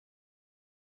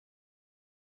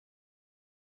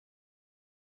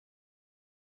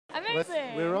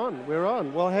Amazing. We're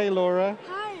on. Well, hey, Laura.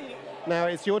 Hi. Now,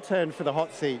 it's your turn for the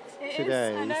hot seat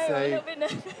today. I know, I'm a little bit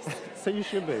nervous. So you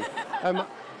should be.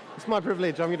 It's my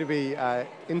privilege. I'm going to be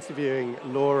interviewing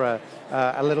Laura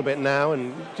a little bit now,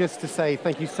 and just to say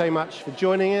thank you so much for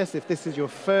joining us. If this is your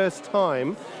first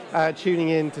time tuning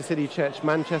in to City Church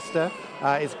Manchester,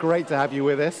 it's great to have you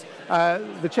with us.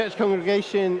 The church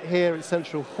congregation here at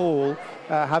Central Hall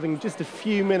having just a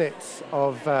few minutes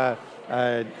of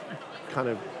kind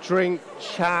of drink,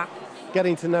 chat,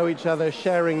 getting to know each other,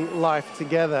 sharing life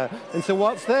together. And so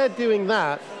whilst they're doing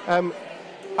that, I'm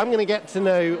going to get to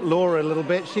know Laura a little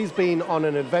bit. She's been on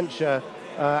an adventure,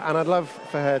 and I'd love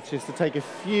for her just to take a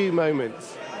few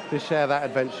moments to share that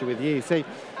adventure with you. So,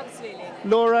 Absolutely.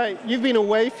 Laura, you've been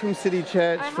away from City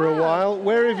Church for a while.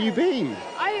 Where have you been?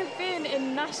 I have been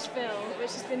in Nashville,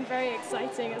 which has been very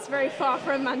exciting. It's very far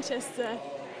from Manchester.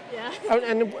 Yeah.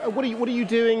 And what are you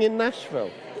doing in Nashville?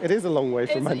 It is a long way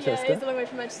from Manchester. Yeah, it is a long way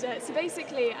from Manchester. So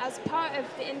basically, as part of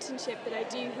the internship that I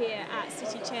do here at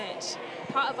City Church,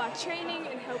 part of our training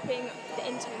and helping the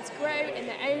interns grow in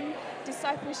their own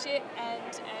discipleship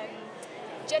and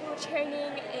general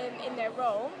training in their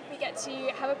role, we get to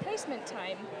have a placement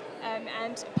time.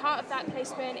 And part of that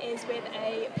placement is with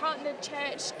a partnered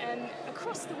church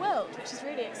across the world, which is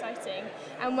really exciting.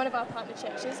 And one of our partner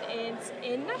churches is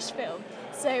in Nashville.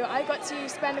 So I got to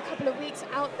spend a couple of weeks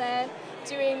out there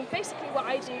doing basically what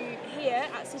I do here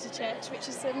at City Church, which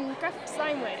is some graphic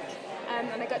design work.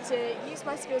 And I got to use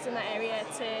my skills in that area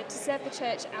to serve the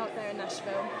church out there in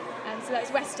Nashville. So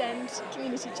that's West End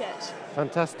Community Church.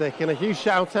 Fantastic. And a huge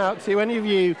shout out to any of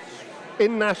you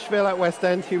in Nashville at West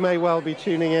End who may well be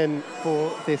tuning in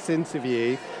for this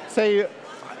interview. So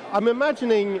I'm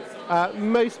imagining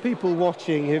most people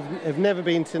watching have never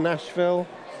been to Nashville.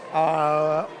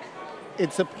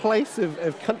 It's a place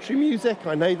of country music,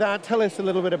 I know that. Tell us a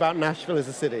little bit about Nashville as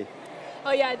a city.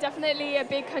 Oh yeah, definitely a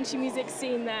big country music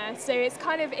scene there. So it's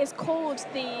called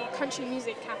the country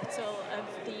music capital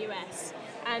of the US.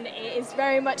 And it is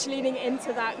very much leaning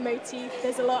into that motif.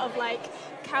 There's a lot of like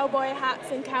cowboy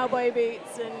hats and cowboy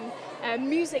boots and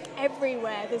music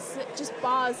everywhere. There's just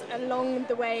bars along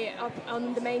the way up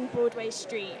on the main Broadway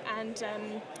street, and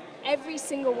every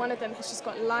single one of them has just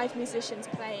got live musicians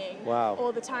playing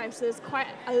all the time. So there's quite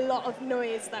a lot of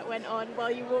noise that went on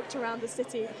while you walked around the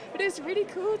city. But it was really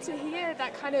cool to hear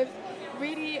that kind of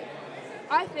really,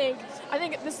 I think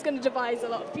this is going to divide a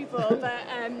lot of people, but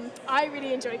I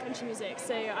really enjoy country music.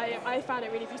 So I found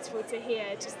it really beautiful to hear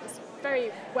just this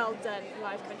very well done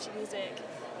live country music.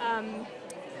 And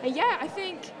yeah, I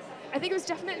think it was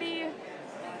definitely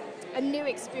a new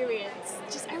experience.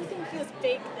 Just everything feels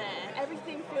big there.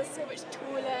 Everything feels so much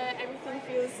taller. Everything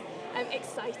feels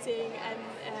exciting, and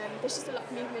there's just a lot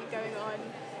of movement going on.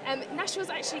 Nashville's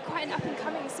actually quite an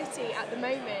up-and-coming city at the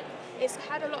moment. It's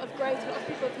had a lot of growth. A lot of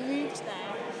people have moved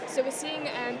there. So we're seeing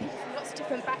people from lots of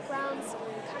different backgrounds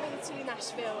coming to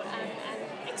Nashville and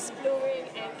exploring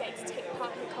and getting to take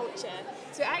part in the culture.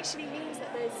 So it actually means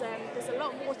that there's a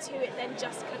lot more to it than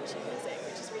just country music,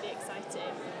 which is really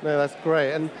exciting. No, that's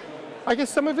great. And I guess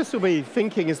some of us will be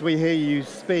thinking as we hear you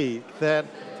speak that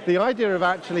the idea of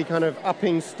actually kind of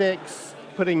upping sticks,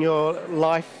 putting your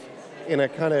life in a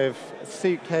kind of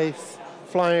suitcase,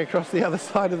 flying across the other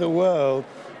side of the world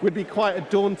would be quite a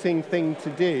daunting thing to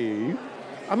do.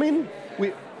 I mean,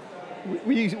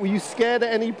 were you scared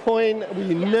at any point? Were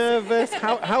you nervous?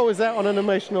 How was that on an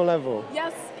emotional level?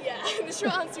 Yes, yeah. The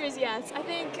short answer is yes. I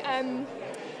think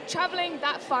traveling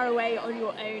that far away on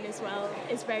your own as well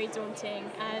is very daunting,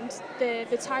 and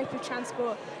the type of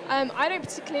transport, I don't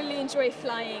particularly enjoy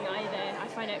flying either. I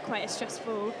find it quite a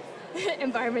stressful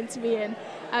environment to be in,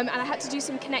 and I had to do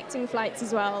some connecting flights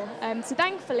as well. So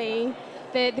thankfully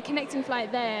the connecting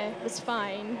flight there was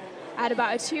fine. I had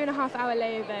about a 2.5 hour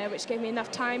layover, which gave me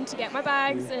enough time to get my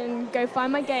bags and go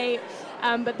find my gate.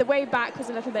 But the way back was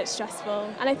a little bit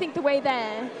stressful. And I think the way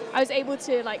there, I was able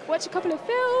to like watch a couple of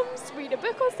films, read a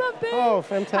book or something. Oh,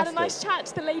 fantastic. Had a nice chat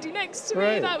to the lady next to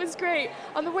me. That was great.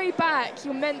 On the way back,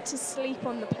 you're meant to sleep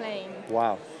on the plane.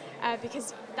 Wow.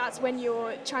 Because that's when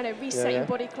you're trying to reset your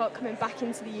body clock coming back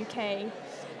into the UK.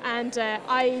 And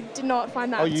I did not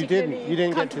find that particularly you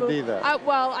didn't comfortable. get to do that?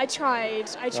 Well, I tried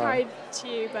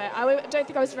to, but I don't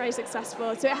think I was very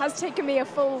successful. So it has taken me a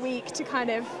full week to kind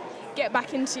of get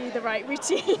back into the right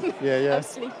routine of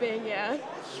sleeping,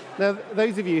 Now,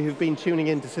 those of you who've been tuning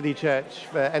in to City Church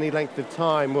for any length of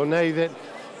time will know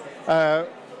that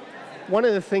one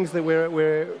of the things that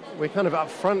we're kind of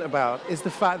upfront about is the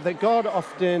fact that God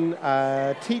often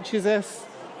teaches us,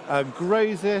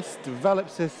 grows us,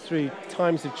 develops us through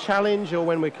times of challenge, or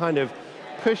when we're kind of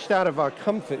pushed out of our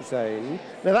comfort zone.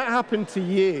 Now that happened to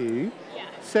you. Yeah.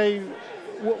 So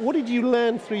what did you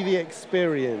learn through the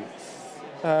experience?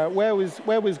 Where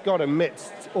was God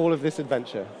amidst all of this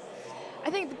adventure? I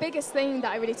think the biggest thing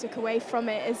that I really took away from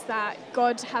it is that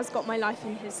God has got my life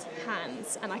in his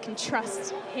hands and I can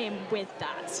trust him with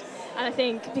that. And I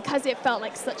think because it felt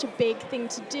like such a big thing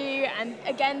to do, and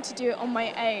again to do it on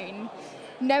my own,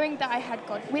 knowing that I had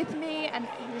God with me and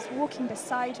he was walking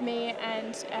beside me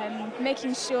and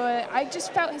making sure I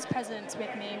just felt his presence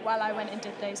with me while I went and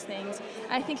did those things.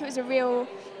 And I think it was a real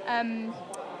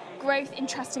growth in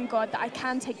trusting God, that I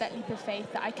can take that leap of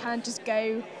faith, that I can just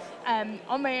go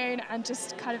on my own and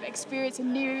just kind of experience a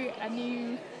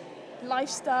new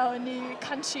lifestyle, a new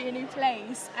country, a new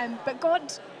place. But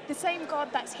God, the same God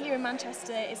that's here in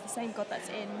Manchester is the same God that's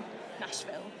in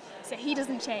Nashville. So he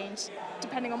doesn't change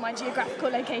depending on my geographical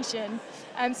location.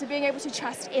 So being able to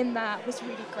trust in that was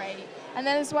really great. And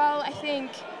then as well, I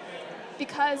think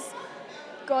because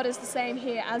God is the same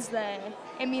here as there,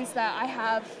 it means that I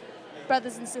have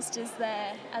brothers and sisters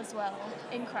there as well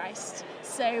in Christ.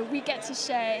 So we get to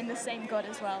share in the same God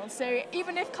as well. So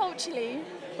even if culturally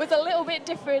was a little bit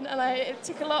different and it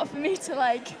took a lot for me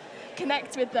to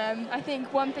connect with them, I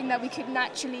think one thing that we could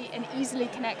naturally and easily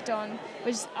connect on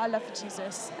was our love for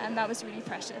Jesus, and that was really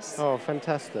precious. Oh,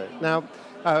 fantastic. Now,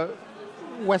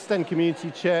 West End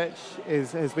Community Church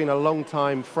has been a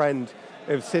long-time friend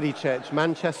of City Church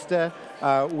Manchester.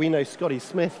 We know Scotty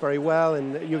Smith very well,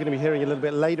 and you're going to be hearing a little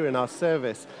bit later in our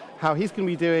service how he's going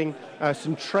to be doing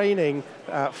some training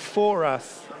for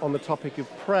us on the topic of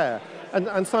prayer.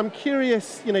 And so I'm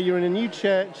curious, you're in a new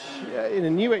church, in a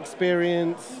new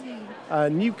experience, a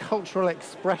new cultural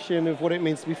expression of what it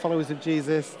means to be followers of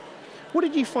Jesus. What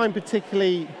did you find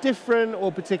particularly different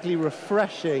or particularly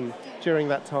refreshing during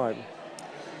that time?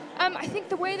 I think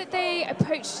the way that they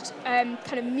approached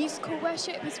kind of musical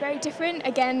worship was very different.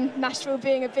 Again, Nashville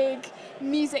being a big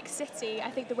music city,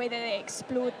 I think the way that they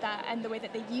explored that and the way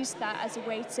that they used that as a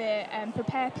way to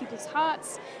prepare people's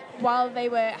hearts while they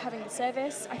were having the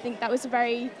service, I think that was a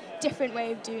very different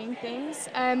way of doing things.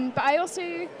 But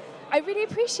I really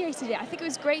appreciated it. I think it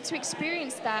was great to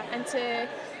experience that and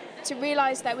to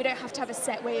realize that we don't have to have a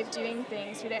set way of doing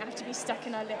things. We don't have to be stuck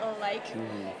in our little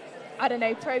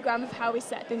program of how we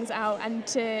set things out, and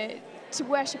to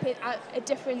worship it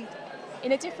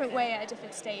in a different way at a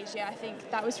different stage. Yeah, I think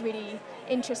that was really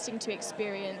interesting to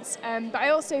experience. But I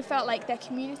also felt like their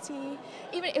community,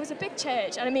 it was a big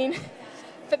church, and I mean,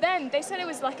 for them, they said it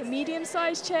was like a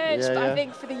medium-sized church, but I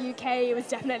think for the UK, it was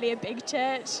definitely a big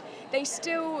church. They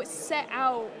still set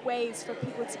out ways for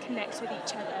people to connect with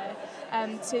each other,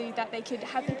 so that they could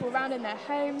have people around in their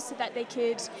homes, so that they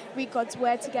could read God's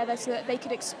word together, so that they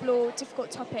could explore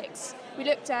difficult topics. We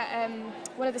looked at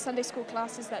one of the Sunday school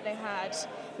classes that they had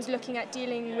was looking at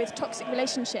dealing with toxic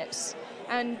relationships,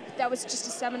 and that was just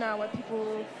a seminar where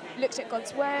people looked at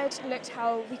God's word, looked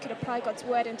how we could apply God's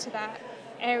word into that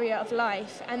area of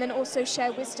life, and then also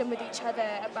share wisdom with each other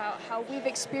about how we've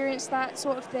experienced that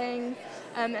sort of thing,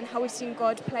 and how we've seen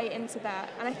God play into that.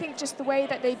 And I think just the way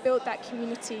that they built that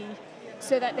community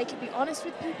so that they could be honest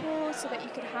with people, so that you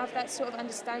could have that sort of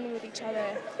understanding with each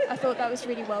other, I thought that was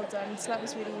really well done. So that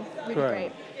was really, really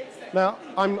great. Now,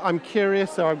 I'm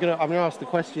curious, so I'm gonna ask the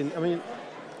question. I mean,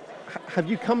 have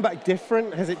you come back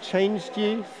different? Has it changed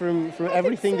you from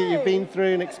everything that you've been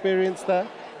through and experienced there?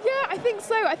 Yeah, I think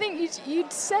so. I think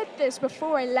you'd said this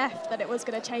before I left, that it was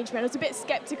going to change me. I was a bit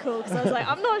skeptical because I was like,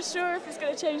 I'm not sure if it's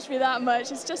going to change me that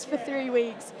much. It's just for 3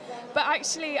 weeks. But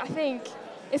actually, I think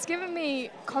it's given me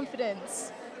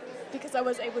confidence because I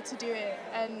was able to do it.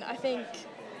 And I think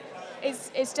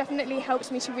it's definitely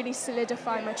helped me to really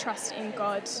solidify my trust in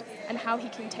God and how he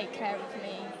can take care of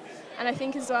me. And I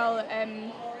think as well,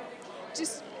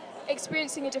 just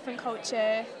experiencing a different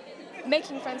culture,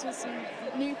 making friends with some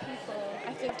new people,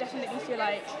 I definitely feel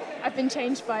like I've been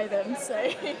changed by them.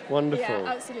 So wonderful.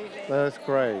 Yeah, absolutely. That's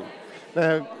great.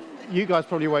 Now, you guys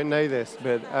probably won't know this,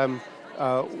 but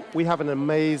we have an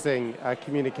amazing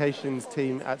communications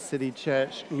team at City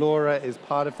Church. Laura is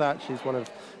part of that. She's one of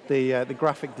the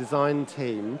graphic design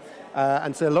team.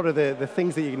 And so a lot of the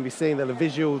things that you're going to be seeing, the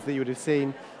visuals that you would have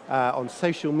seen on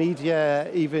social media,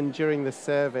 even during the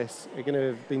service, are going to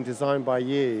have been designed by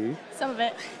you. Some of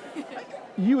it.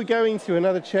 You were going to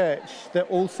another church that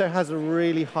also has a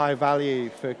really high value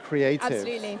for creatives.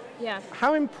 Absolutely, yeah.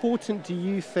 How important do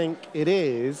you think it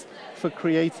is for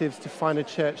creatives to find a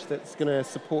church that's going to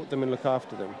support them and look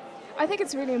after them? I think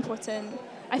it's really important.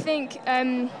 I think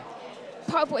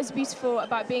part of what is beautiful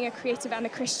about being a creative and a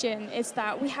Christian is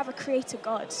that we have a creator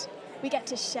God. We get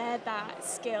to share that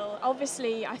skill.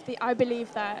 Obviously, I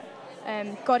believe that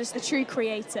God is the true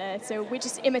creator, so we're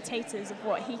just imitators of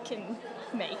what he can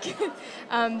make.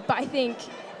 But I think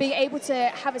being able to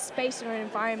have a space or an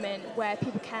environment where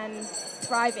people can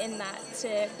thrive in that,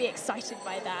 to be excited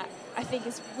by that, I think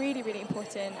is really, really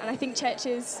important. And I think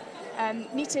churches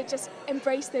need to just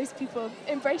embrace those people,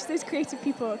 embrace those creative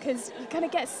people, because you kind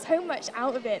of get so much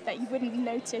out of it that you wouldn't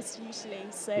notice usually.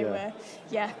 So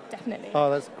yeah, definitely. Oh,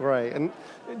 that's great. And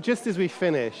just as we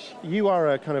finish, you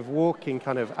are a kind of walking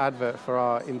kind of advert for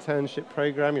our internship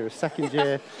program. You're a second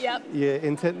year.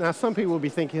 Yep. Now, some people will be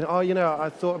thinking, oh, you know, I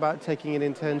thought about taking an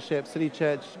internship. City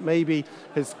Church maybe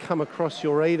has come across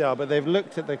your radar, but they've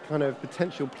looked at the kind of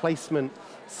potential placement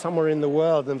somewhere in the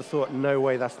world and thought, no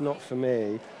way, that's not for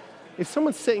me. If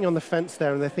someone's sitting on the fence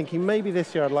there and they're thinking, maybe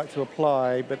this year I'd like to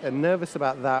apply, but they're nervous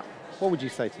about that, what would you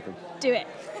say to them? Do it.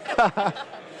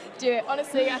 Do it.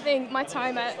 Honestly, I think my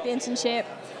time at the internship,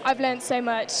 I've learned so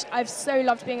much. I've so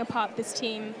loved being a part of this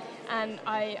team, and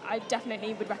I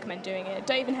definitely would recommend doing it.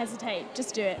 Don't even hesitate,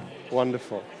 just do it.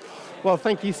 Wonderful. Well,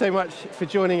 thank you so much for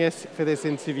joining us for this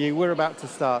interview. We're about to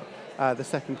start the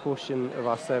second portion of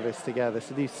our service together,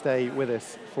 so do stay with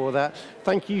us for that.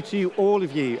 Thank you to all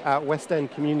of you at West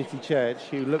End Community Church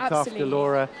who looked after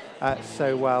Laura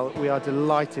so well. We are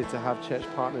delighted to have church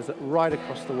partners right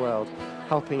across the world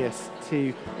helping us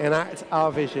to enact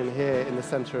our vision here in the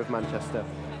centre of Manchester.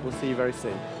 We'll see you very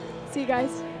soon. See you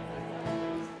guys.